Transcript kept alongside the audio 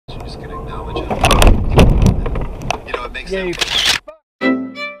knowledge of. You know, it makes them...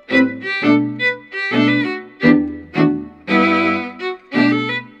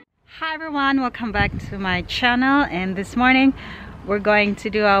 Hi everyone, welcome back to my channel, and this morning we're going to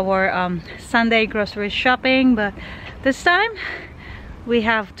do our Sunday grocery shopping, but this time we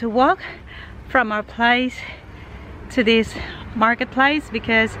have to walk from our place to this marketplace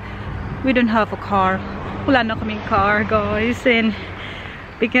because we don't have a car. Wala na kaming car, guys, and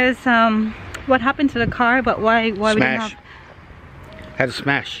because what happened to the car, but why we don't have... Had a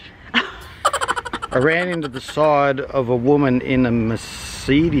smash. I ran into the side of a woman in a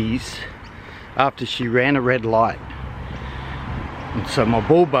Mercedes after she ran a red light, and so my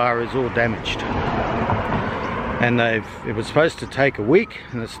bull bar is all damaged, and it was supposed to take a week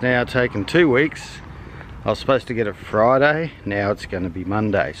and it's now taken 2 weeks. I was supposed to get it Friday, now it's going to be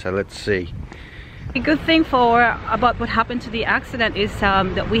Monday, so let's see. A good thing about what happened to the accident is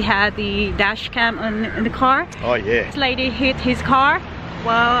that we had the dash cam in the car. Oh yeah. This lady hit his car.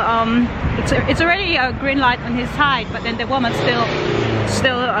 Well, it's already a green light on his side, but then the woman still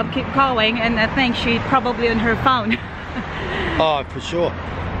keep going, and I think she probably on her phone. Oh, for sure.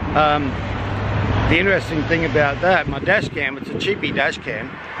 The interesting thing about that, my dash cam, it's a cheapy dash cam,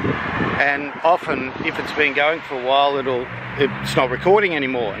 and often if it's been going for a while, it's not recording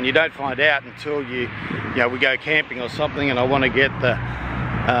anymore, and you don't find out until we go camping or something, and I want to get the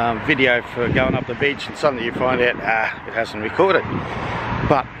video for going up the beach, and suddenly you find out it hasn't recorded.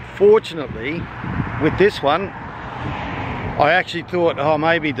 But fortunately with this one, I actually thought, oh,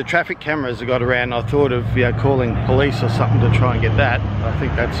 maybe the traffic cameras have got around. I thought of calling police or something to try and get that. I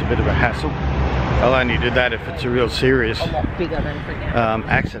think that's a bit of a hassle. I'll only do that if it's a real serious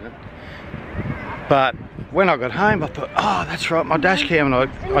accident. But when I got home, I thought, oh, that's right, my dash cam, and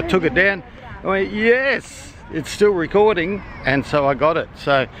I took it down. I went, yes, it's still recording, and so I got it.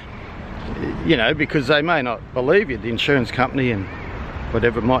 So, because they may not believe you, the insurance company and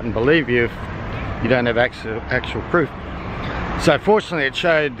whatever mightn't believe you if you don't have actual proof. So fortunately it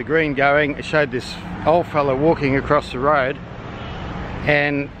showed the green going, it showed this old fella walking across the road,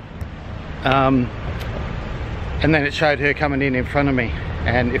 and then it showed her coming in front of me,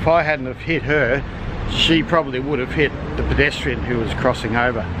 and if I hadn't have hit her, she probably would have hit the pedestrian who was crossing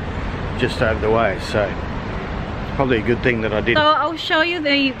over just over the way. So it's probably a good thing that I did. So I'll show you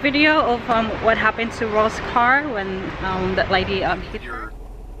the video of what happened to Rose's car when that lady hit her.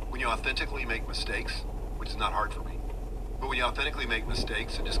 When you authentically make mistakes, which is not hard for me, but when you authentically make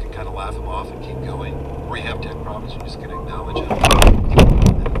mistakes and just can kind of laugh them off and keep going, or you have tech problems, you just can acknowledge it.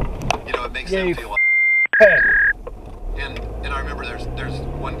 It makes them feel. And I remember there's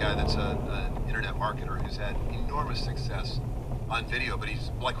one guy that's an internet marketer who's had enormous success on video, but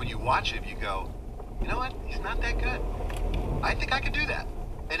he's like, when you watch him, you go, you know what? He's not that good. I think I could do that,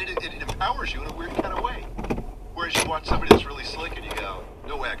 and it empowers you in a weird kind of way. Whereas you watch somebody that's really slick, and you go,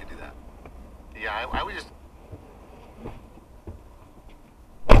 no way I could do that. Yeah, I would just.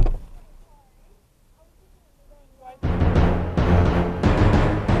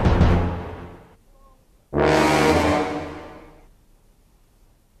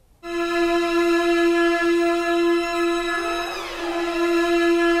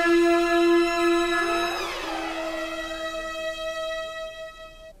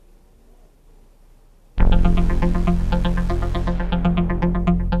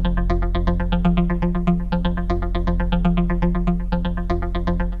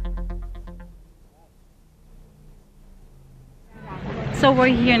 So we're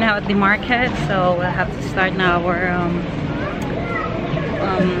here now at the market, so we'll have to start now our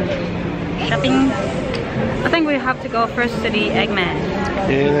shopping. I think we have to go first to the Eggman.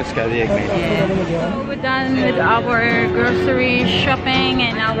 Yeah, let's go to the Eggman. Yeah. So we're done with our grocery shopping,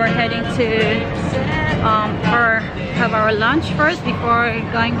 and now we're heading to have our lunch first before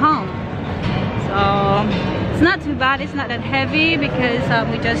going home. So it's not too bad, it's not that heavy because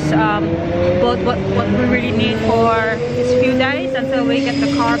we just bought what we really need for these few days until we get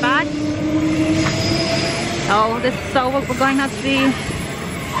the car back. So we're going to have to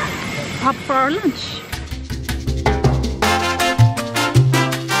have for our lunch.